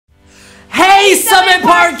Summit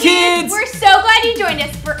Park kids! We're so glad you joined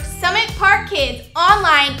us for Summit Park Kids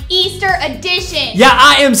Online Easter Edition. Yeah,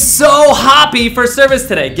 I am so happy for service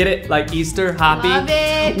today. Get it? Like Easter, happy? Love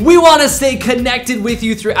it. We want to stay connected with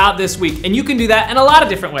you throughout this week, and you can do that in a lot of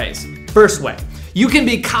different ways. First way, you can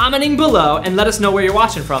be commenting below and let us know where you're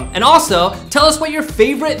watching from. And also, tell us what your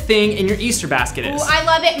favorite thing in your Easter basket is. Ooh, I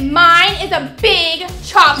love it. Mine is a big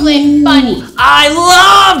chocolate bunny. I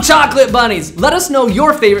love chocolate bunnies. Let us know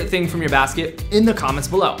your favorite thing from your basket in the comments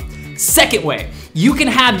below. Second way, you can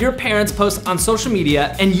have your parents post on social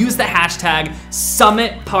media and use the hashtag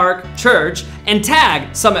Summit Park Church and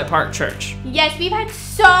tag Summit Park Church. Yes, we've had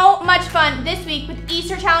so much fun this week with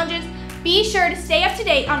Easter challenges. Be sure to stay up to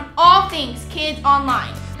date on all things kids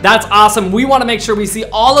online. That's awesome. We want to make sure we see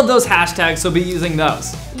all of those hashtags, so be using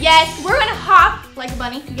those. Yes, we're gonna hop, like a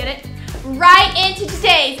bunny, you get it? Right into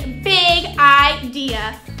today's big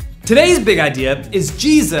idea. Today's big idea is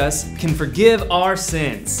Jesus can forgive our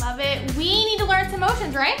sins. Love it. We need to learn some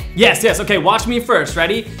motions, right? Yes, okay, watch me first.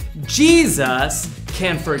 Ready? Jesus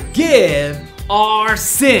can forgive our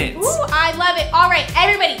sins. Ooh, I love it. All right,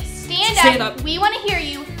 everybody, stand up. We want to hear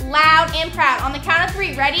you loud and proud. On the count of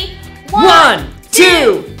 3, ready? 1,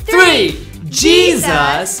 2, 3.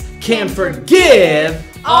 Jesus can forgive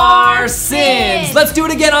our sins. Let's do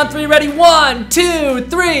it again on 3. Ready? 1, 2,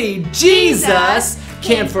 3. Jesus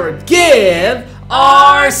can forgive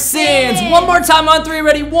our sins. One more time on 3.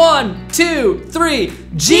 Ready? 1, 2, 3.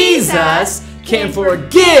 Jesus can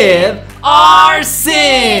forgive our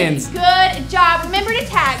sins. Good job. Remember to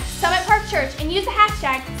tag Summit Park Church and use the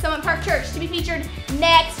hashtag Summit Park Church to be featured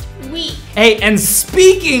next week. Hey, and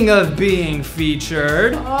speaking of being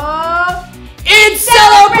featured, it's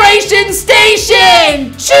Celebration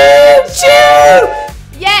Station! Choo-choo!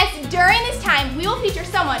 Yes, during this time, we will feature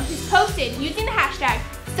someone who's posted using the hashtag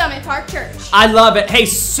Summit Park Church. I love it. Hey,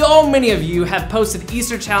 so many of you have posted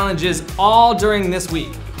Easter challenges all during this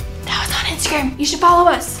week. That was on Instagram. You should follow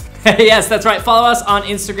us. Yes, that's right. Follow us on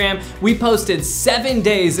Instagram. We posted 7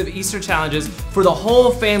 days of Easter challenges for the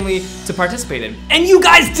whole family to participate in. And you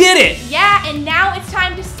guys did it! Yeah, and now it's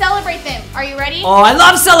time to celebrate them. Are you ready? Oh, I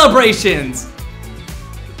love celebrations!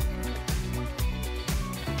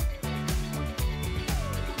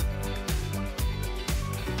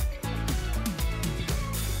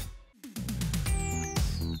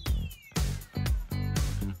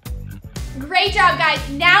 Great job, guys.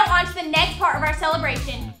 Now on to the next part of our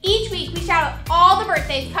celebration. Each week, we shout out all the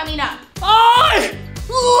birthdays coming up. I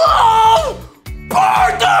love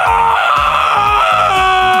birthdays!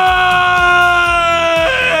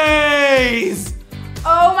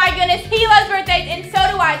 Oh my goodness, he loves birthdays and so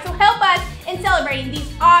do I. So help us in celebrating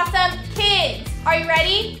these awesome kids. Are you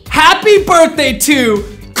ready? Happy birthday to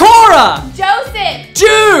Cora! Joseph!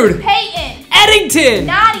 Jude! Peyton! Eddington!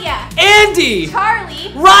 Nadia! Andy!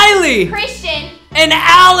 Charlie! Riley! Christian! And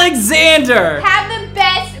Alexander! Have the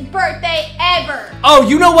best birthday ever! Oh,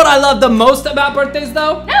 you know what I love the most about birthdays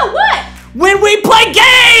though? No, what? When we play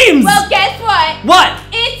games! Well, guess what? What?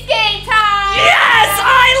 It's game time! Yes!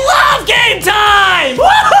 I love game time!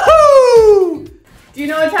 Woohoo! Do you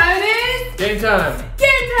know what time it is? Game time.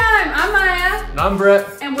 Game time! I'm Maya. And I'm Brett.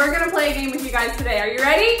 And we're gonna play a game with you guys today. Are you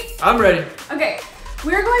ready? I'm ready. Okay,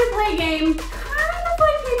 we're going to play a game kind of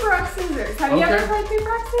like paper, rock, scissors. Have you ever played paper,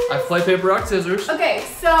 rock, scissors? I play paper, rock, scissors. Okay,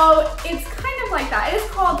 so it's kind of like that. It is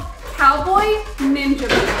called Cowboy Ninja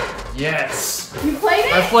Booty. Yes. You played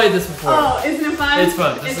it? I've played this before. Oh, isn't it fun? It's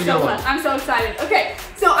fun. This It's is a so good fun. one. I'm so excited. Okay,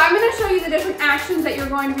 so I'm going to show you the different actions that you're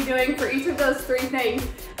going to be doing for each of those 3 things,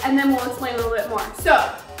 and then we'll explain a little bit more.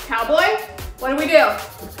 So, cowboy, what do?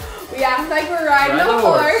 We act like we're riding a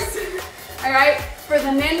horse. All right, for the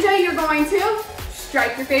ninja, you're going to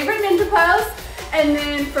strike your favorite ninja pose, and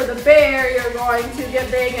then for the bear, you're going to get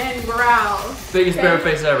big and growl. Biggest bear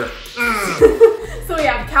face ever. So we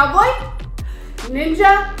have cowboy,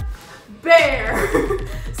 ninja, bear.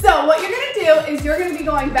 So what you're gonna do is you're gonna be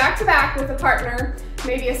going back to back with a partner,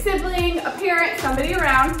 maybe a sibling, a parent, somebody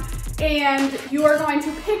around, and you are going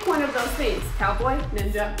to pick one of those things, cowboy,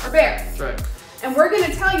 ninja, or bear. That's right. And we're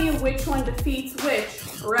gonna tell you which one defeats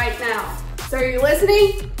which right now. So are you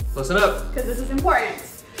listening? Listen up. Because this is important.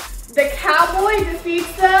 The cowboy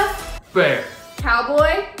defeats the Bear.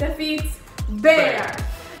 cowboy defeats bear.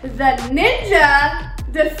 The ninja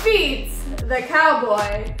defeats the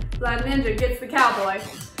cowboy. The ninja gets the cowboy.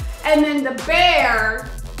 And then the bear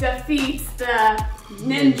defeats the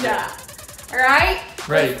ninja. All right?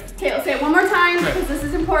 Ready. Okay, let's say it one more time because this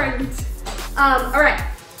is important. All right.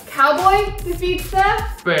 Cowboy defeats the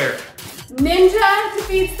Bear. ninja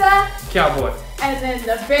defeats the Cowboy. and then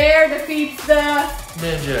the bear defeats the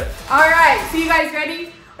Ninja. All right, so you guys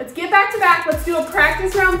ready? let's get back to back. Let's do a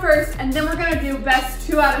practice round first, and then we're gonna do best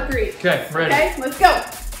 2 out of 3. Okay, ready. Okay, let's go.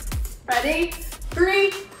 Ready?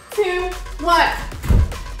 3, 2, 1.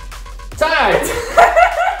 Tie.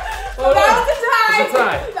 Well, that was a tie. It's a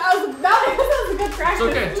tie. That was a good practice.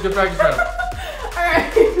 It's okay. It's a good practice round. All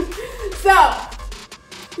right. So,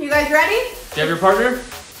 you guys ready? Do you have your partner?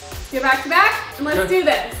 Get back to back, and let's Okay. do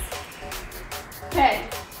this. Okay.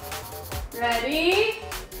 Ready?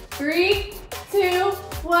 3, 2,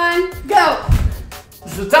 1, go.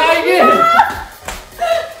 It's a tie again.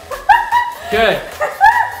 Okay.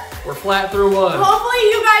 We're flat through one. Hopefully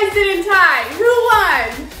you guys didn't tie. Who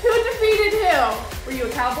won? Who defeated who? Were you a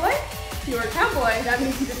cowboy? You were a cowboy. That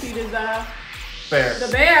means you defeated the Fair.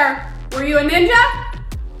 bear. Were you a ninja?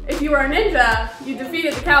 If you were a ninja, you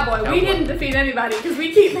defeated the cowboy. We didn't defeat anybody because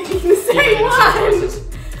we keep making the same one.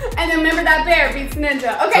 And then remember that bear beats the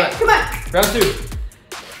ninja. Okay, Right. come on. Round 2.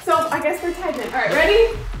 So I guess we're tied then. All right,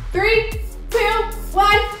 ready? 3, 2,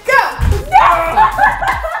 1, go! No!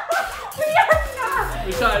 We are not.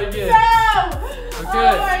 We tied again. No! Okay. Oh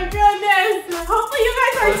my goodness. Hopefully you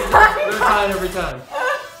guys are tied. They're tied every time. Oh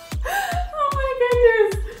my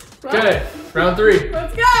goodness. Well, Okay. Round 3.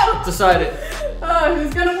 let's go. Decide it. Oh,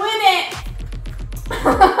 who's gonna win it?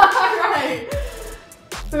 All right.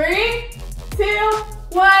 3, 2,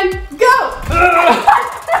 1, go!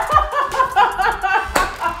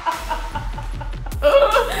 No!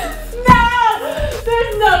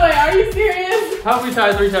 There's no way. Are you serious? How have we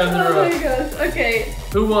tied 3 times in a Oh row? my gosh. Okay.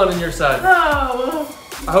 Who won on your side? Oh.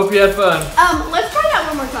 I hope you had fun. Let's try that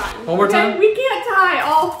one more time. One more time? We can't tie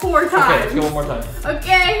all 4 Okay, times. let's go one more time.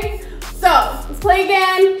 Okay. So, let's play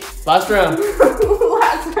again. Last round.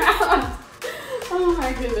 Last round. Oh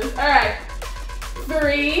my goodness. All right.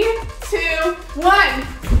 3, 2, 1.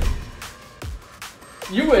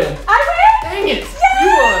 You win. I win? Dang it. Yay! You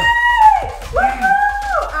won. Woohoo!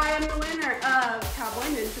 I am the winner of Cowboy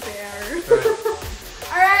Ninja Bear.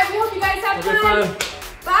 All right. We hope you guys have Okay, fun. fun.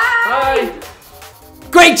 Bye. Bye.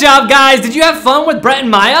 Great job, guys. Did you have fun with Brett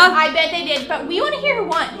and Myah? I bet they did, but we want to hear who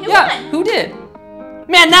won. Who Yeah, won? who did?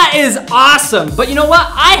 Man, that is awesome. But you know what?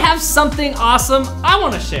 I have something awesome I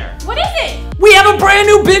want to share. What is it? We have a brand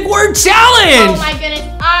new Big Word Challenge. Oh my goodness,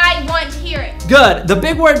 I want to hear it. Good. The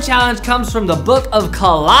Big Word Challenge comes from the book of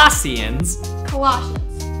Colossians.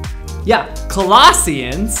 Colossians. Yeah,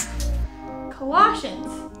 Colossians. Colossians.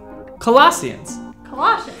 Colossians.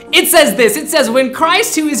 Colossians. It says this. It says, when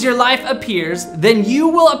Christ, who is your life, appears, then you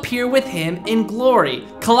will appear with him in glory.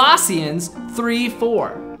 Colossians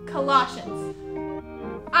 3:4. Colossians.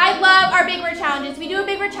 I love our Big Word Challenges. We do a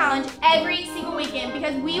Big Word Challenge every single weekend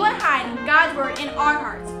because we want to hide God's Word in our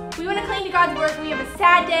hearts. We want to cling to God's Word when we have a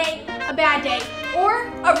sad day, a bad day, or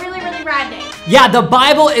a really, really rad day. Yeah, the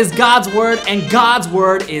Bible is God's Word, and God's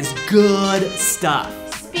Word is good stuff.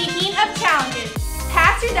 Speaking of challenges,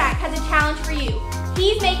 Pastor Zach has a challenge for you.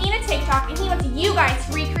 He's making a TikTok and he wants you guys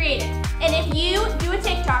to recreate it. And if you do a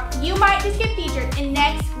TikTok, you might just get featured in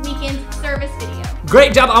next weekend's service video.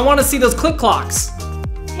 Great job. I want to see those click clocks.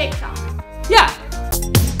 TikTok. Yeah.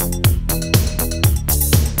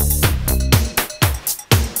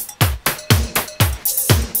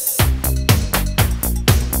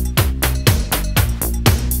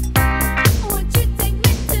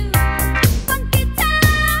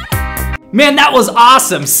 Man, that was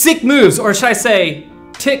awesome. Sick moves, or should I say,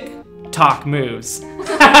 TikTok moves.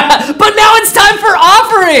 But now it's time for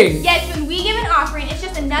offering. Yes, when we give an offering, it's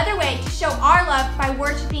just another way to show our love by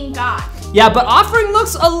worshiping God. Yeah, but offering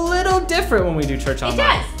looks a little different when we do church online. It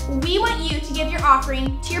does. We want you to give your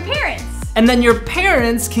offering to your parents. And then your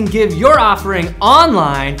parents can give your offering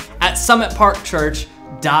online at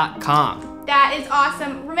summitparkchurch.com. That is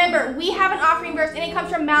awesome. Remember, we have an offering verse and it comes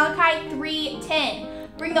from Malachi 3:10.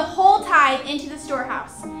 Bring the whole tithe into the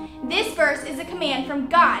storehouse. This verse is a command from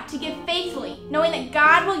God to give faithfully, knowing that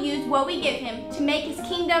God will use what we give him to make his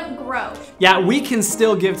kingdom grow. Yeah, we can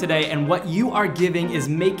still give today, and what you are giving is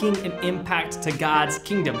making an impact to God's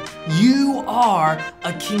kingdom. You are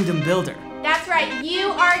a kingdom builder. That's right,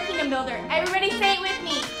 you are a kingdom builder. Everybody say it with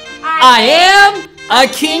me. I am a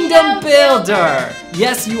kingdom builder.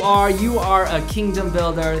 Yes, you are. You are a kingdom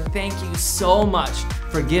builder. Thank you so much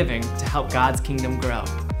for giving to help God's kingdom grow.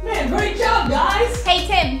 Man, great job, guys. Hey,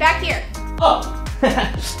 Tim, back here. Oh,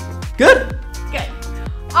 good. Good.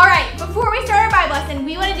 All right, before we start our Bible lesson,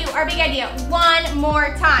 we want to do our big idea one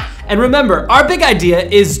more time. And remember, our big idea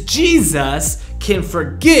is Jesus can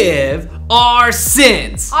forgive our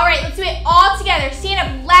sins. All right, let's do it all together. Stand up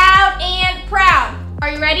loud and proud. Are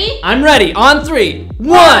you ready? I'm ready. On 3.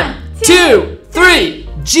 1, 2, 3.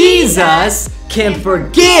 Jesus can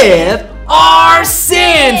forgive our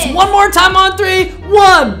sins. One more time on 3.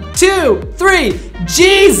 1, 2, 3.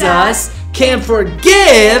 Jesus can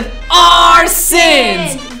forgive our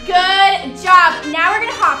sins. Good job. Now we're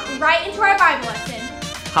going to hop right into our Bible lesson.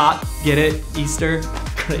 Hop, get it? Easter?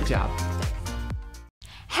 Great job.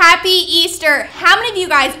 Happy Easter. How many of you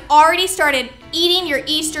guys already started eating your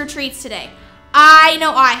Easter treats today? I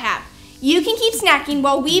know I have. You can keep snacking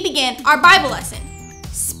while we begin our Bible lesson.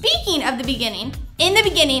 Speaking of the beginning, in the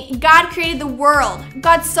beginning, God created the world.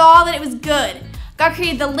 God saw that it was good. God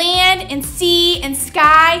created the land and sea and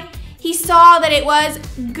sky. He saw that it was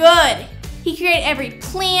good. He created every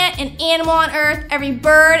plant and animal on earth, every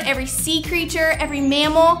bird, every sea creature, every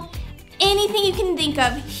mammal. Anything you can think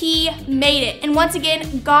of, He made it. And once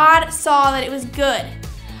again, God saw that it was good.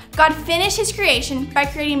 God finished His creation by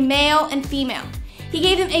creating male and female. He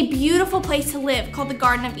gave them a beautiful place to live called the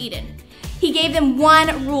Garden of Eden. He gave them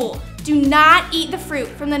one rule: do not eat the fruit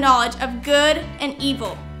from the knowledge of good and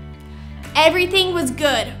evil. Everything was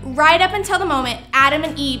good right up until the moment Adam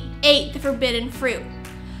and Eve ate the forbidden fruit.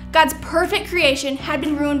 God's perfect creation had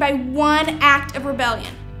been ruined by one act of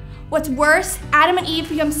rebellion. What's worse, Adam and Eve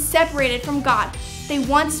become separated from God. They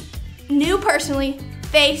once knew personally,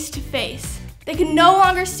 face to face. They could no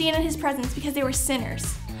longer stand in His presence because they were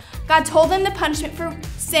sinners. God told them the punishment for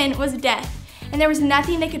sin was death, and there was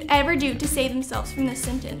nothing they could ever do to save themselves from this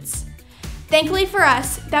sentence. Thankfully for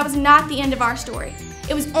us, that was not the end of our story.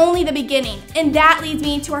 It was only the beginning, and that leads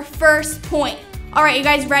me to our first point. All right, you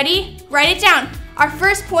guys ready? Write it down. Our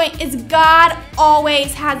first point is God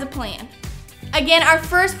always has a plan. Again, our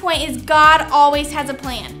first point is God always has a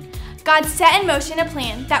plan. God set in motion a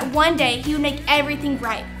plan that one day He would make everything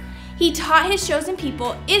right. He taught His chosen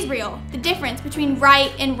people, Israel, the difference between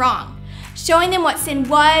right and wrong, showing them what sin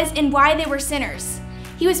was and why they were sinners.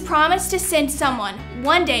 He was promised to send someone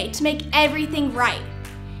one day to make everything right.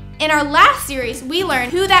 In our last series, we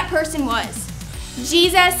learned who that person was.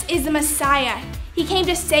 Jesus is the Messiah. He came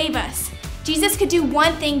to save us. Jesus could do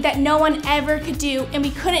one thing that no one ever could do, and we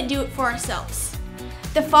couldn't do it for ourselves.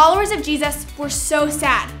 The followers of Jesus were so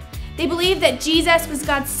sad. They believed that Jesus was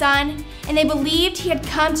God's son, and they believed He had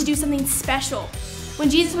come to do something special. When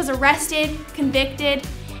Jesus was arrested, convicted,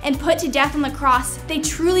 and put to death on the cross, they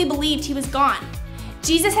truly believed He was gone.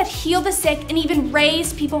 Jesus had healed the sick and even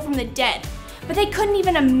raised people from the dead, but they couldn't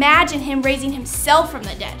even imagine Him raising Himself from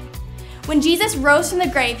the dead. When Jesus rose from the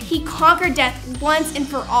grave, He conquered death once and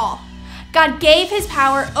for all. God gave His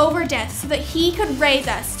power over death so that He could raise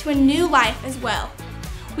us to a new life as well.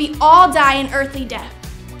 We all die an earthly death,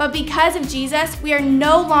 but because of Jesus, we are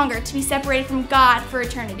no longer to be separated from God for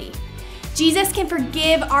eternity. Jesus can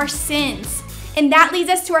forgive our sins, and that leads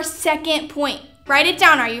us to our second point. Write it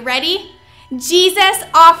down. Are you ready? Jesus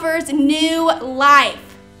offers new life.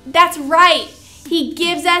 That's right. He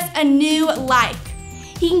gives us a new life.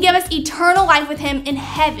 He can give us eternal life with Him in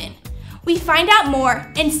heaven. We find out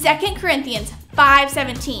more in 2 Corinthians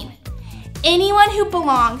 5:17. Anyone who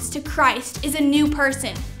belongs to Christ is a new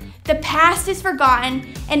person. The past is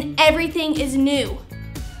forgotten and everything is new.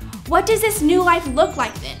 What does this new life look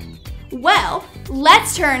like then? Well,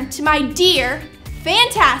 let's turn to my dear,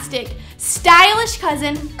 fantastic, stylish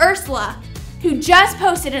cousin, Ursula, who just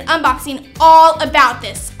posted an unboxing all about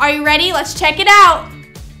this. Are you ready? Let's check it out.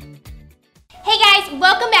 Hey guys,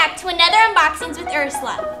 welcome back to another Unboxings with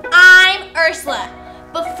Ursula. I'm Ursula.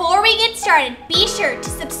 Before we get started, be sure to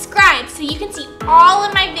subscribe so you can see all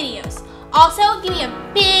of my videos. Also, give me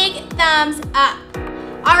a big thumbs up.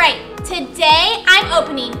 All right, today I'm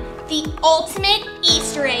opening the ultimate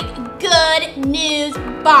Easter egg good news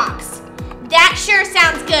box. That sure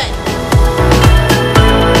sounds good.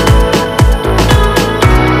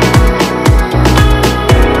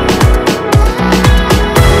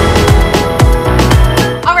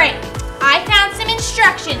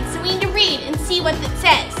 So we need to read and see what it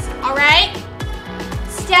says, all right?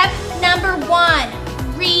 Step number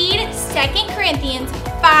 1, read 2 Corinthians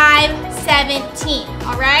 5:17,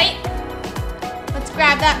 all right? Let's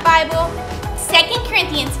grab that Bible. 2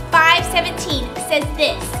 Corinthians 5:17 says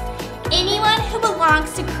this: anyone who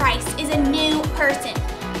belongs to Christ is a new person.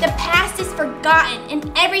 The past is forgotten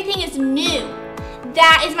and everything is new.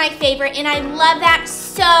 That is my favorite, and I love that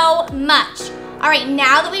so much. All right,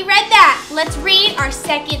 now that we read that, let's read our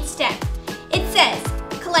second step. It says,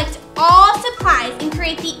 collect all supplies and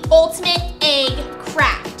create the ultimate egg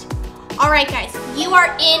craft. All right, guys, you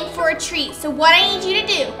are in for a treat. So what I need you to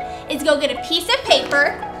do is go get a piece of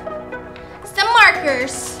paper, some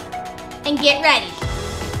markers, and get ready.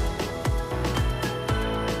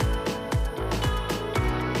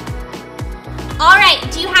 All right,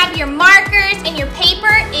 do you have your markers and your paper?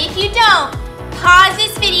 If you don't, pause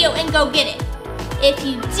this video and go get it. If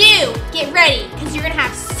you do, get ready, because you're gonna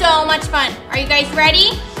have so much fun. Are you guys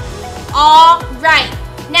ready? All right.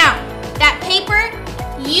 Now, that paper,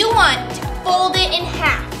 you want to fold it in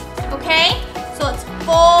half, okay? So let's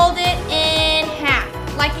fold it in half,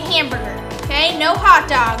 like a hamburger, okay? No hot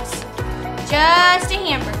dogs, just a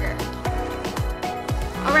hamburger.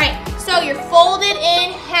 All right, so you're folded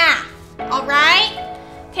in half, all right?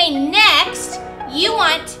 Okay, next, you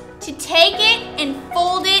want to take it and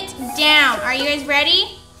fold it down. Are you guys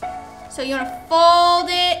ready? So you want to fold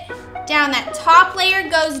it down. That top layer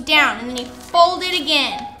goes down, and then you fold it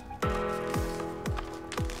again.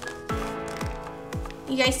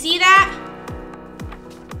 You guys see that?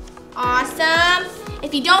 Awesome.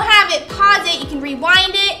 If you don't have it, pause it. You can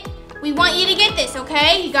rewind it. We want you to get this,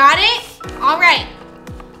 okay? You got it? All right.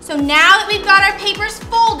 So now that we've got our papers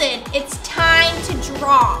folded, it's time to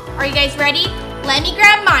draw. Are you guys ready? Let me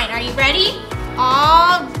grab mine. Are you ready?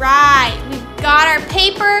 All right. We've got our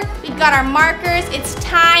paper. We've got our markers. It's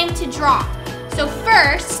time to draw. So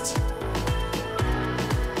first,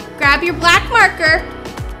 grab your black marker,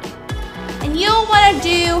 and you'll want to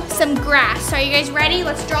do some grass. Are you guys ready?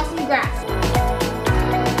 Let's draw some grass.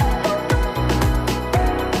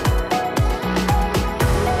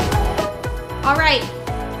 All right,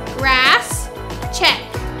 grass, check.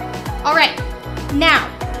 All right, now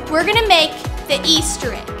we're gonna make the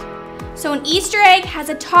Easter egg. So an Easter egg has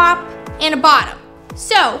a top and a bottom.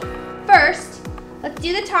 So first, let's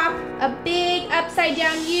do the top, a big upside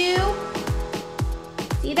down U.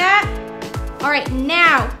 See that? All right,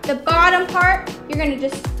 now the bottom part, you're gonna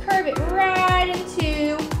just curve it right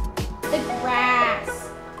into the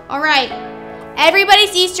grass. All right,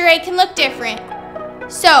 everybody's Easter egg can look different.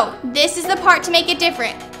 So this is the part to make it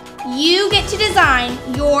different. You get to design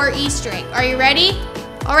your Easter egg. Are you ready?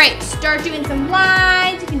 All right, start doing some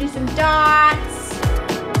lines. You can do some dots.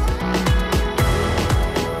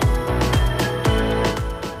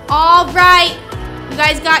 All right, you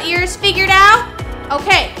guys got yours figured out?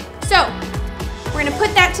 Okay, so we're gonna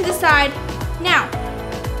put that to the side. Now,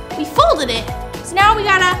 we folded it, so now we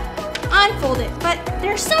gotta unfold it, but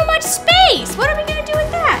there's so much space. What are we gonna do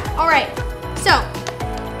with that? All right, so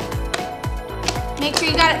make sure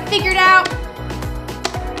you got it figured out.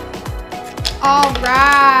 All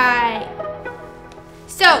right.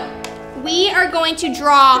 So we are going to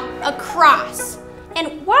draw a cross.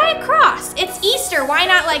 And why a cross? It's Easter. Why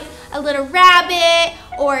not like a little rabbit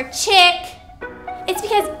or a chick? It's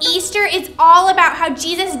because Easter is all about how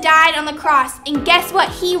Jesus died on the cross. And guess what?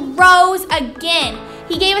 He rose again.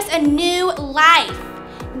 He gave us a new life.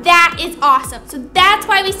 That is awesome. So that's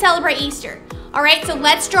why we celebrate Easter. All right, so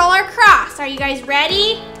let's draw our cross. Are you guys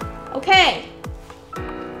ready? Okay.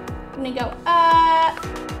 I'm gonna go up,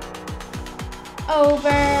 over,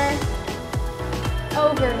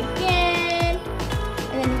 over again,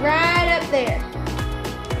 and then right up there.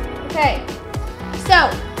 Okay, so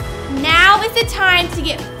now is the time to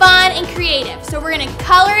get fun and creative. So we're gonna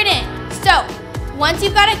color it in. So once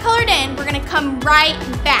you've got it colored in, we're gonna come right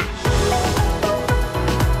back.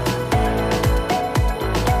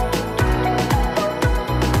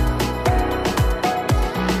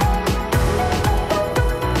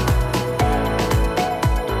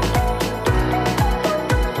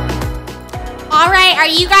 All right, are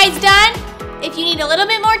you guys done? If you need a little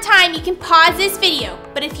bit more time, you can pause this video.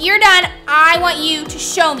 But if you're done, I want you to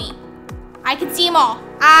show me. I can see them all.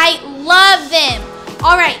 I love them.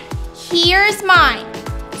 All right, here's mine.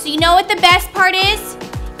 So you know what the best part is?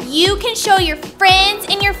 You can show your friends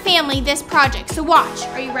and your family this project. So watch,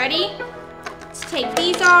 are you ready? Let's take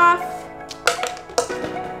these off.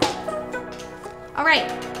 All right,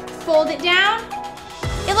 fold it down.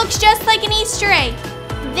 It looks just like an Easter egg.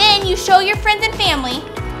 Then you show your friends and family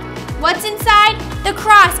what's inside the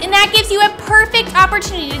cross, and that gives you a perfect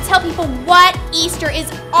opportunity to tell people what Easter is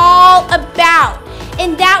all about.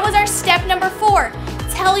 And that was our step number 4.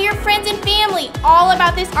 Tell your friends and family all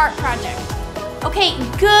about this art project. Okay,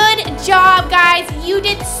 good job, guys. You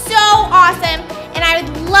did so awesome, and I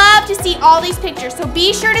would love to see all these pictures, so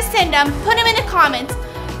be sure to send them, put them in the comments.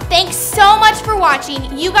 Thanks so much for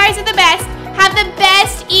watching. You guys are the best. Have the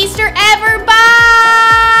best Easter ever.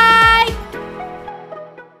 Bye!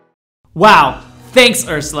 Wow, thanks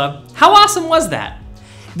Ursula. How awesome was that?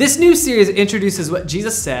 This new series introduces what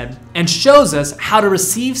Jesus said and shows us how to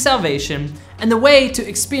receive salvation and the way to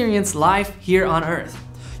experience life here on earth.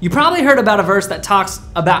 You probably heard about a verse that talks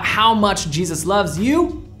about how much Jesus loves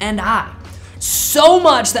you and I. so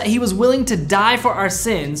much that he was willing to die for our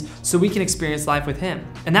sins so we can experience life with him.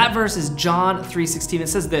 And that verse is John 3:16. It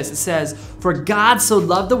says this, it says, "For God so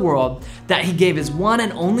loved the world that he gave his one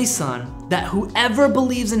and only Son, that whoever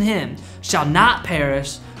believes in him shall not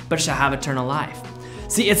perish, but shall have eternal life."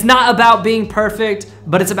 See, it's not about being perfect,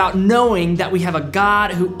 but it's about knowing that we have a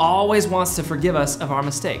God who always wants to forgive us of our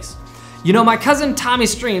mistakes. You know, my cousin Tommy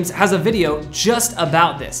Streams has a video just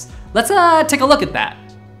about this. Let's take a look at that.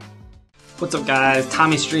 What's up guys,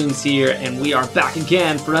 Tommy Streams here, and we are back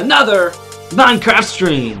again for another Minecraft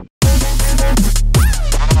stream.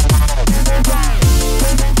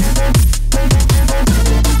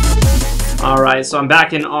 Alright, so I'm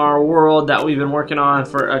back in our world that we've been working on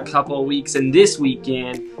for a couple of weeks, and this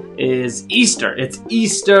weekend is Easter. It's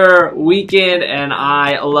Easter weekend, and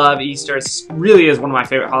I love Easter. It really is one of my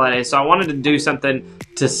favorite holidays, so I wanted to do something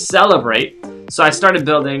to celebrate. So I started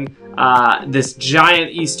building this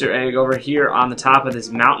giant Easter egg over here on the top of this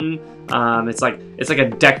mountain. It's like a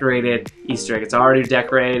decorated Easter egg. It's already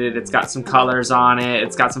decorated. It's got some colors on it.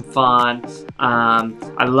 It's got some fun.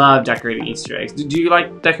 I love decorating Easter eggs. Do you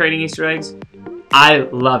like decorating Easter eggs? I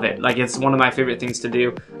love it. Like, it's one of my favorite things to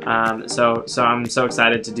do. So I'm so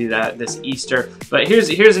excited to do that this Easter. But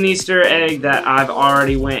here's an Easter egg that I've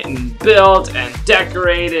already went and built and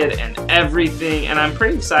decorated and everything, and I'm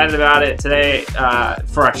pretty excited about it today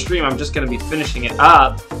for our stream. I'm just gonna be finishing it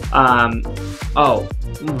up.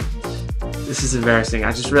 This is embarrassing.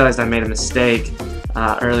 I just realized I made a mistake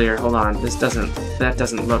earlier. Hold on. That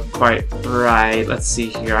doesn't look quite right. Let's see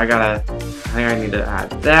here. I think I need to add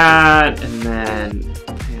that, and then,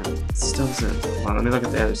 man, it still doesn't. Hold on, let me look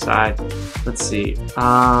at the other side. Let's see.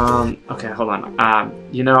 Okay, hold on.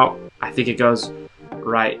 You know, I think it goes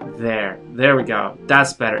right there. There we go.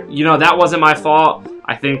 That's better. You know, that wasn't my fault.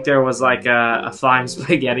 I think there was like a flying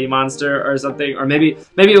spaghetti monster or something, or maybe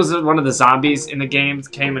it was one of the zombies in the game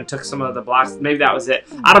came and took some of the blocks. Maybe that was it.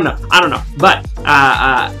 I don't know. But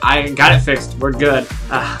I got it fixed. We're good.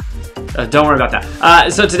 Don't worry about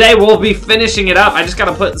that. So today we'll be finishing it up. I just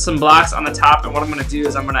gotta put some blocks on the top, and what I'm gonna do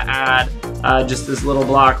is I'm gonna add just this little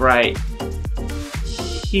block right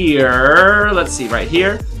here. Let's see, right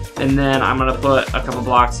here. And then I'm gonna put a couple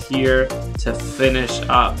blocks here to finish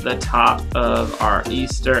up the top of our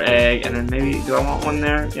Easter egg. And then maybe, do I want one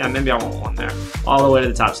there? Yeah, maybe I want one there. All the way to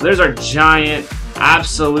the top. So there's our giant,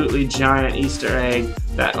 absolutely giant Easter egg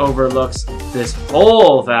that overlooks this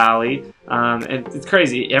whole valley. And it's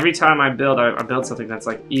crazy. Every time I build something that's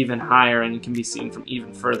like even higher and you can be seen from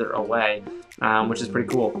even further away, which is pretty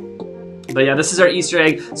cool. But yeah, this is our Easter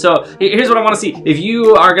egg. So here's what I want to see. If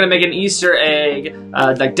you are going to make an Easter egg,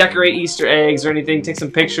 like decorate Easter eggs or anything, take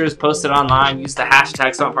some pictures, post it online, use the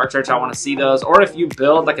hashtag Summit Park Church. I want to see those. Or if you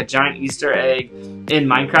build like a giant Easter egg in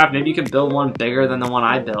Minecraft, maybe you could build one bigger than the one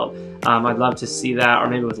I built. I'd love to see that, or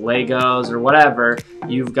maybe with Legos or whatever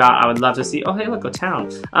you've got. I would love to see. Oh, hey, look, a town.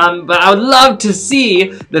 But I would love to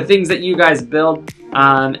see the things that you guys build.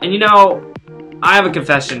 And you know, I have a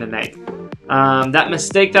confession to make. That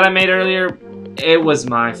mistake that I made earlier, it was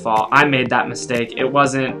my fault. I made that mistake. It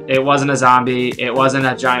wasn't a zombie. It wasn't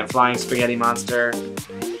a giant flying spaghetti monster.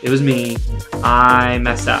 It was me. I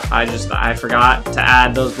messed up. I forgot to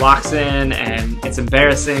add those blocks in, and it's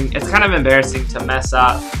embarrassing. It's kind of embarrassing to mess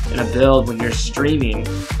up in a build when you're streaming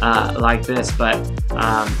like this, but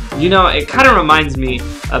you know, it kind of reminds me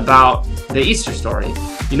about the Easter story.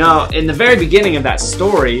 You know, in the very beginning of that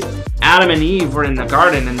story, Adam and Eve were in the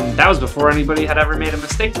garden, and that was before anybody had ever made a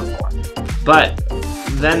mistake before. But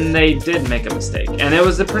then they did make a mistake, and it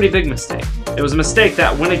was a pretty big mistake. It was a mistake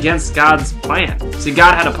that went against God's plan. See,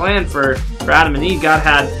 God had a plan for Adam and Eve. God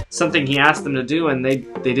had something he asked them to do, and they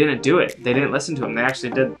didn't do it. They didn't listen to him. They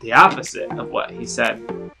actually did the opposite of what he said.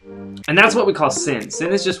 And that's what we call sin.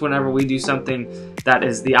 Sin is just whenever we do something that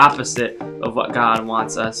is the opposite of what God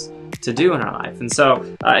wants us to do in our life. And so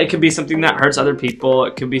it could be something that hurts other people.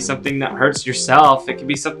 It could be something that hurts yourself. It could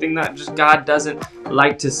be something that just God doesn't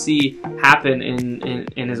like to see happen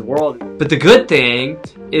in his world. But the good thing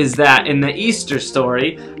is that in the Easter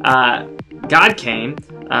story, God came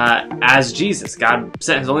as Jesus. God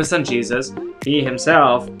sent his only son Jesus. He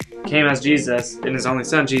himself came as Jesus and his only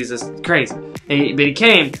son Jesus. Crazy. But he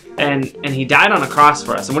came and he died on a cross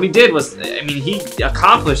for us. And what he did was, I mean, he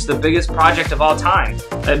accomplished the biggest project of all time.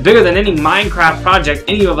 Bigger than any Minecraft project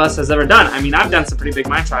any of us has ever done. I mean, I've done some pretty big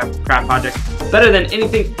Minecraft projects. Better than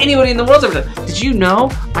anything anybody in the world's ever done. Did you know?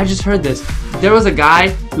 I just heard this. There was a guy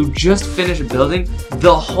who just finished building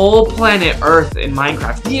the whole planet Earth in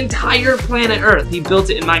Minecraft. The entire planet Earth. He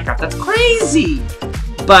built it in Minecraft. That's crazy.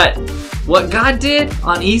 But what God did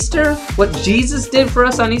on Easter, what Jesus did for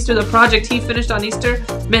us on Easter, the project he finished on Easter,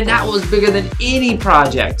 man, that was bigger than any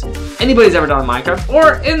project anybody's ever done in Minecraft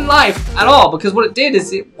or in life at all, because what it did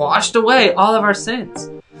is it washed away all of our sins.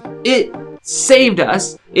 It saved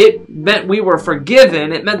us. It meant we were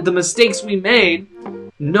forgiven. It meant the mistakes we made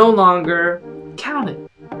no longer counted.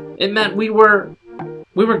 It meant we were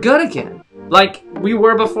good again, like we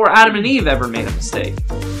were before Adam and Eve ever made a mistake.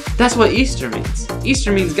 That's what Easter means.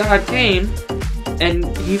 Easter means God came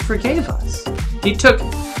and he forgave us. He took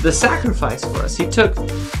the sacrifice for us. He took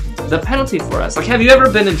the penalty for us. Like, have you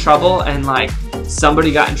ever been in trouble and like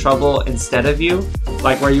somebody got in trouble instead of you?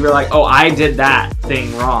 Like where you were like, oh, I did that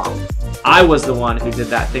thing wrong. I was the one who did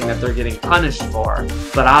that thing that they're getting punished for,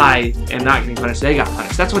 but I am not getting punished. They got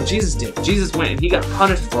punished. That's what Jesus did. Jesus went and he got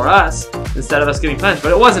punished for us instead of us getting punished,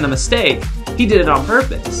 but it wasn't a mistake. He did it on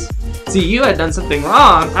purpose. See, you had done something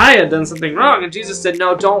wrong. I had done something wrong, and Jesus said,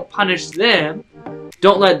 no, don't punish them.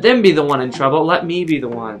 Don't let them be the one in trouble. Let me be the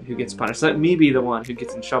one who gets punished. Let me be the one who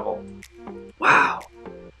gets in trouble. Wow.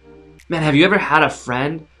 Man, have you ever had a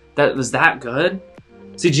friend that was that good?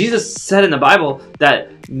 See, Jesus said in the Bible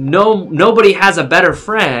that nobody has a better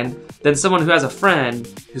friend than someone who has a friend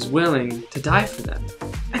who's willing to die for them.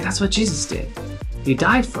 And that's what Jesus did. He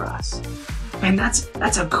died for us. And that's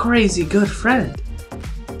a crazy good friend.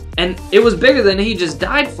 And it was bigger than he just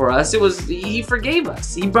died for us. He forgave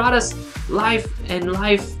us. He brought us life, and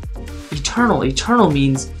life eternal. Eternal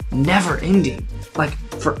means never ending, like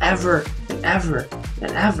forever and ever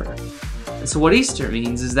and ever. And so what Easter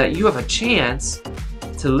means is that you have a chance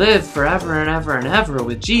to live forever and ever and ever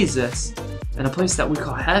with Jesus in a place that we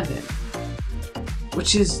call heaven,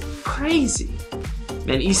 which is crazy.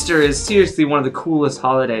 Man, Easter is seriously one of the coolest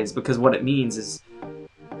holidays because what it means is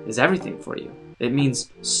everything for you. It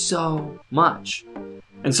means so much.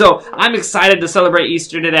 And so I'm excited to celebrate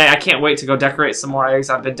Easter today. I can't wait to go decorate some more eggs.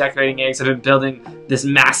 I've been decorating eggs. I've been building this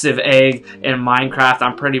massive egg in Minecraft.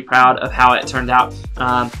 I'm pretty proud of how it turned out.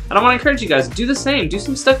 And I want to encourage you guys, do the same. Do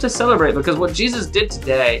some stuff to celebrate, because what Jesus did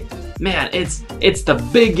today, man, it's the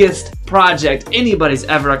biggest project anybody's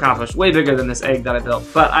ever accomplished. Way bigger than this egg that I built.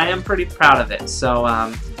 But I am pretty proud of it. So,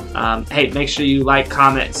 hey, make sure you like,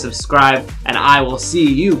 comment, subscribe, and I will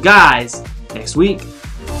see you guys next week.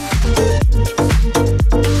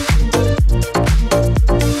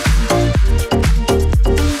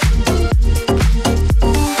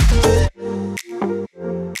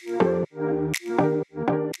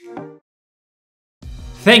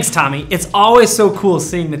 Thanks, Tommy. It's always so cool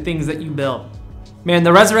seeing the things that you build. Man,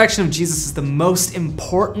 the resurrection of Jesus is the most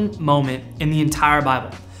important moment in the entire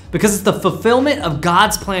Bible because it's the fulfillment of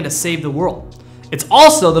God's plan to save the world. It's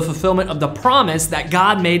also the fulfillment of the promise that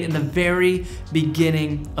God made in the very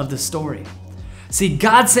beginning of the story. See,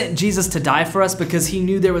 God sent Jesus to die for us because he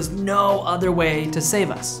knew there was no other way to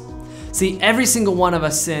save us. See, every single one of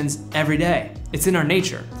us sins every day. It's in our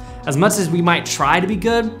nature. As much as we might try to be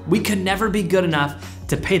good, we could never be good enough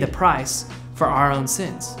to pay the price for our own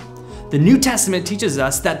sins. The New Testament teaches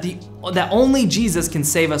us that only Jesus can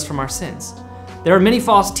save us from our sins. There are many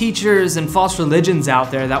false teachers and false religions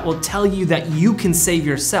out there that will tell you that you can save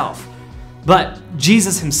yourself, but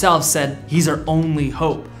Jesus himself said he's our only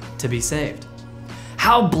hope to be saved.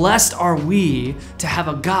 How blessed are we to have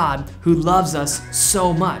a God who loves us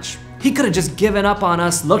so much. He could have just given up on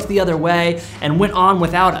us, looked the other way, and went on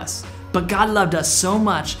without us. But God loved us so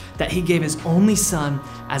much that he gave his only son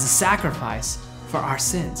as a sacrifice for our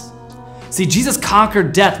sins. See, Jesus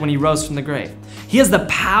conquered death when he rose from the grave. He has the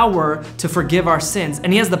power to forgive our sins,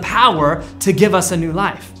 and he has the power to give us a new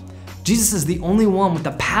life. Jesus is the only one with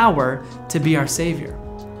the power to be our Savior.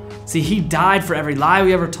 See, he died for every lie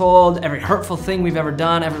we ever told, every hurtful thing we've ever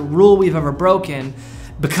done, every rule we've ever broken.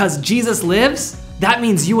 Because Jesus lives, that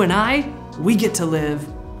means you and I, we get to live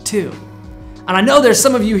too. And I know there's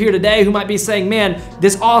some of you here today who might be saying, man,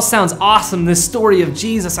 this all sounds awesome, this story of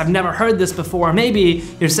Jesus. I've never heard this before. Maybe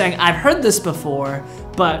you're saying, I've heard this before,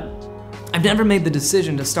 but I've never made the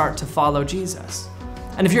decision to start to follow Jesus.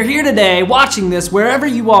 And if you're here today watching this, wherever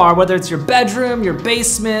you are, whether it's your bedroom, your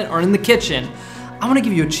basement, or in the kitchen, I want to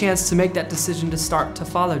give you a chance to make that decision to start to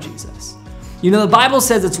follow Jesus. You know, the Bible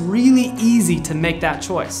says it's really easy to make that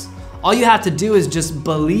choice. All you have to do is just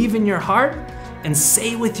believe in your heart and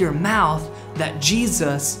say with your mouth that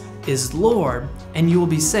Jesus is Lord, and you will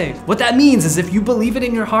be saved. What that means is if you believe it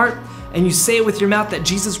in your heart and you say it with your mouth that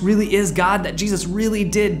Jesus really is God, that Jesus really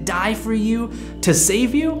did die for you to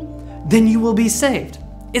save you, then you will be saved.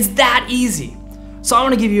 It's that easy. So I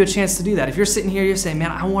want to give you a chance to do that. If you're sitting here, you're saying,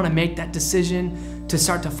 man, I want to make that decision to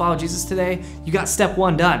start to follow Jesus today, you got step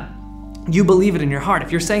one done. You believe it in your heart.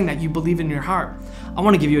 If you're saying that you believe it in your heart, I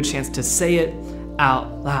want to give you a chance to say it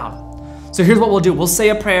out loud. So here's what we'll do. We'll say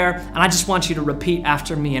a prayer, and I just want you to repeat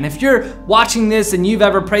after me. And if you're watching this and you've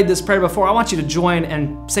ever prayed this prayer before, I want you to join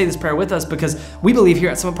and say this prayer with us, because we believe here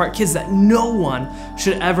at Summit Park Kids that no one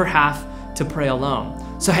should ever have to pray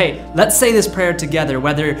alone. So hey, let's say this prayer together,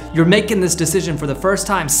 whether you're making this decision for the first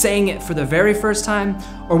time, saying it for the very first time,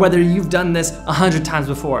 or whether you've done this 100 times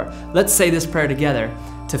before. Let's say this prayer together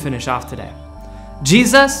to finish off today.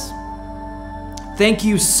 Jesus, thank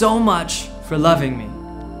you so much for loving me.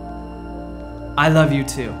 I love you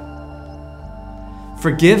too.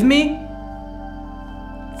 Forgive me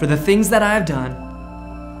for the things that I have done,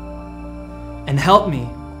 and help me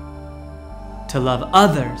to love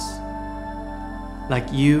others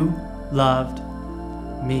like you loved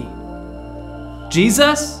me.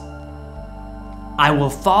 Jesus, I will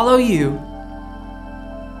follow you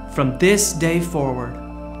from this day forward.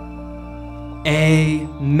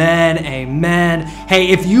 Amen, amen.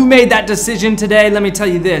 Hey, if you made that decision today, let me tell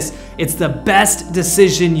you this, it's the best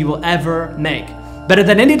decision you will ever make. Better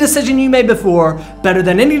than any decision you made before, better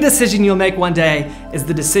than any decision you'll make one day, is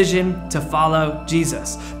the decision to follow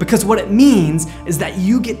Jesus. Because what it means is that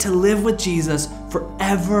you get to live with Jesus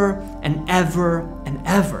forever and ever and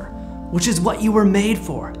ever, which is what you were made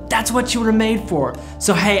for. That's what you were made for.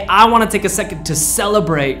 So hey, I want to take a second to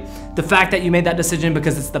celebrate the fact that you made that decision,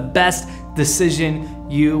 because it's the best decision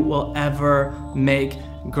you will ever make.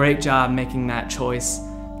 Great job making that choice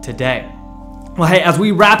today. Well, hey, as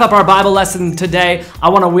we wrap up our Bible lesson today, I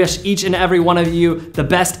want to wish each and every one of you the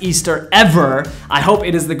best Easter ever. I hope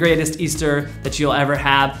it is the greatest Easter that you'll ever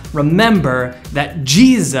have. Remember that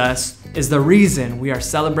Jesus is the reason we are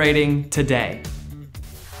celebrating today.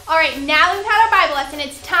 All right, now that we've had our Bible lesson,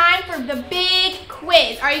 it's time for the big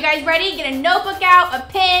quiz. Are you guys ready? Get a notebook out, a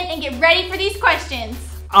pen, and get ready for these questions.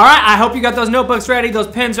 All right, I hope you got those notebooks ready, those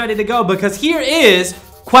pens ready to go, because here is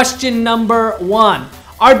question number 1.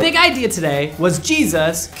 Our big idea today was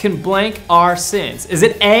Jesus can blank our sins. Is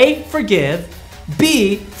it A, forgive,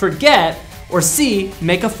 B, forget, or C,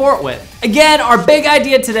 make a fort with? Again, our big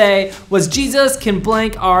idea today was Jesus can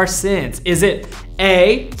blank our sins. Is it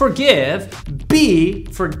A, forgive, B,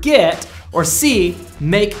 forget, or C,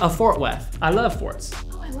 make a fort with? I love forts.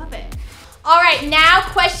 Oh, I love it. All right, now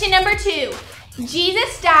question number 2.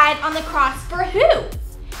 Jesus died on the cross for who?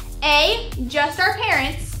 A, just our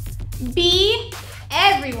parents, B,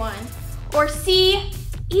 everyone, or C,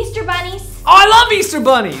 Easter bunnies? Oh, I love Easter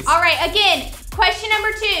bunnies. All right, again, question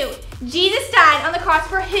number 2. Jesus died on the cross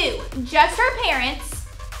for who? Just our parents,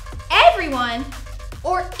 everyone,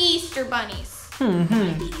 or Easter bunnies?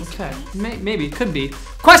 Okay, maybe, could be.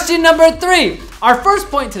 Question number 3. Our first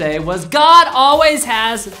point today was God always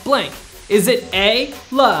has blank. Is it A,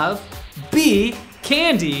 love, B,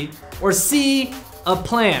 candy, or C, a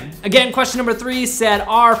plan? Again, question number 3 said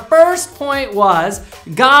our first point was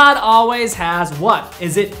God always has what?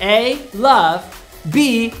 Is it A, love,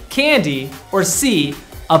 B, candy, or C,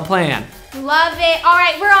 a plan? Love it. All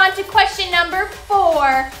right, we're on to question number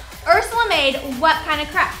 4. Ursula made what kind of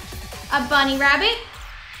craft? A bunny rabbit,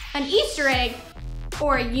 an Easter egg,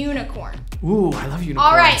 or a unicorn? Ooh, I love unicorns.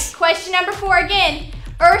 All right, question number 4 again.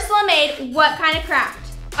 Ursula made what kind of craft?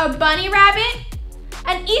 A bunny rabbit,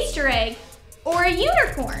 an Easter egg, or a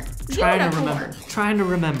unicorn? Trying to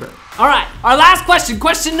remember. All right, our last question,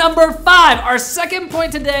 question number 5. Our second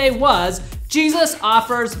point today was Jesus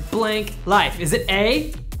offers blank life. Is it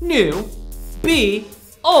A, new, B,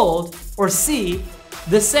 old, or C,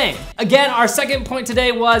 the same? Again, our second point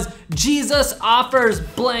today was Jesus offers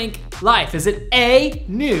blank life. Is it A,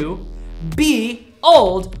 new, B,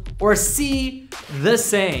 old, or C, the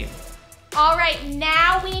same? All right,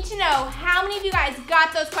 now we need to know how many of you guys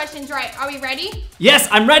got those questions right. Are we ready? Yes,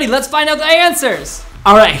 I'm ready. Let's find out the answers.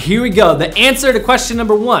 All right, here we go. The answer to question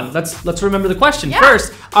number 1. Let's remember the question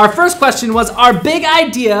first. Our first question was, our big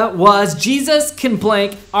idea was Jesus can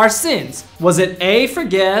blank our sins. Was it A,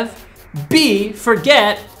 forgive, B,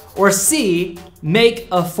 forget, or C, make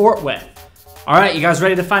a fort with? All right, you guys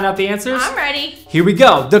ready to find out the answers? I'm ready. Here we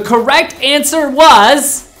go. The correct answer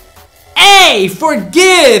was A,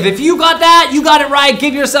 forgive. If you got that, you got it right.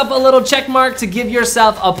 Give yourself a little check mark to give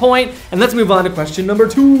yourself a point. And let's move on to question number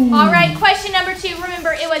 2. All right, question number 2.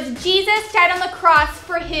 Remember, it was Jesus died on the cross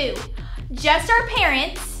for who? Just our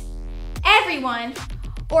parents, everyone,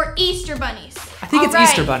 or Easter bunnies? I think it's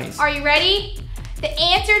Easter bunnies. Are you ready? The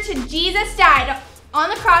answer to Jesus died on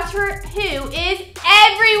the cross for who is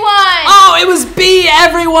everyone. Oh, it was B,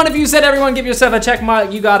 everyone. If you said everyone, give yourself a check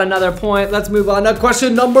mark. You got another point. Let's move on to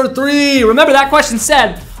question number 3. Remember that question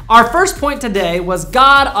said, our first point today was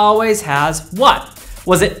God always has what?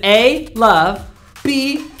 Was it A, love,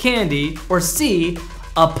 B, candy, or C,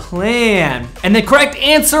 a plan? And the correct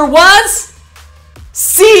answer was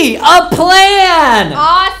C, a plan.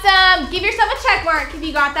 Awesome. Give yourself a check mark if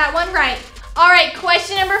you got that one right. All right,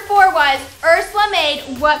 question number 4 was, Ursula made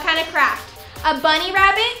what kind of craft? A bunny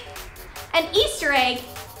rabbit, an Easter egg,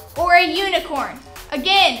 or a unicorn?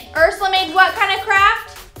 Again, Ursula made what kind of craft?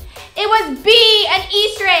 It was B, an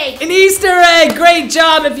Easter egg. An Easter egg. Great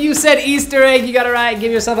job. If you said Easter egg, you got it right.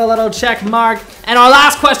 Give yourself a little check mark. And our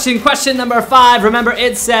last question, question number 5. Remember,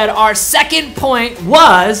 it said our second point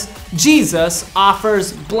was Jesus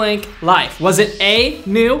offers blank life. Was it A,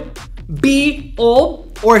 new, B,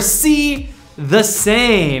 old, or C, the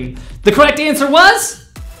same? The correct answer was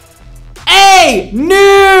A,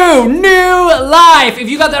 new life. If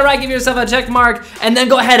you got that right, give yourself a check mark and then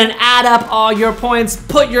go ahead and add up all your points.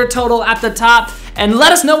 Put your total at the top and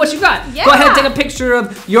let us know what you got. Yeah. Go ahead and take a picture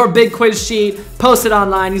of your big quiz sheet, post it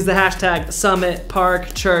online, use the hashtag Summit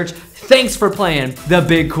Park Church. Thanks for playing the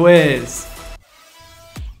big quiz.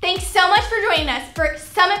 Thanks so much for joining us for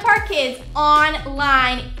Summit Park Kids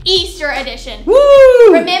Online Easter Edition.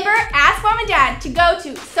 Woo! Remember, ask Mom and Dad to go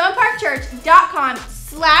to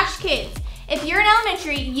summitparkchurch.com/kids. If you're in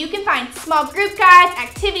elementary, you can find small group guides,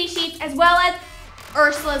 activity sheets, as well as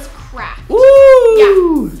Ursula's craft. Woo!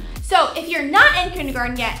 Yeah. So if you're not in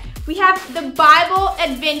kindergarten yet, we have the Bible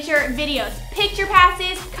adventure videos, picture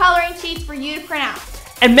passes, coloring sheets for you to print out.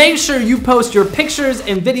 And make sure you post your pictures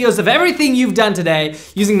and videos of everything you've done today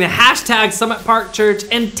using the hashtag Summit Park Church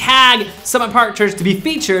and tag Summit Park Church to be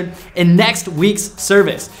featured in next week's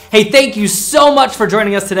service. Hey, thank you so much for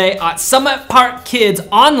joining us today at Summit Park Kids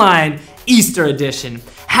Online Easter Edition.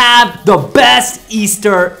 Have the best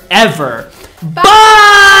Easter ever.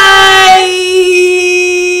 Bye!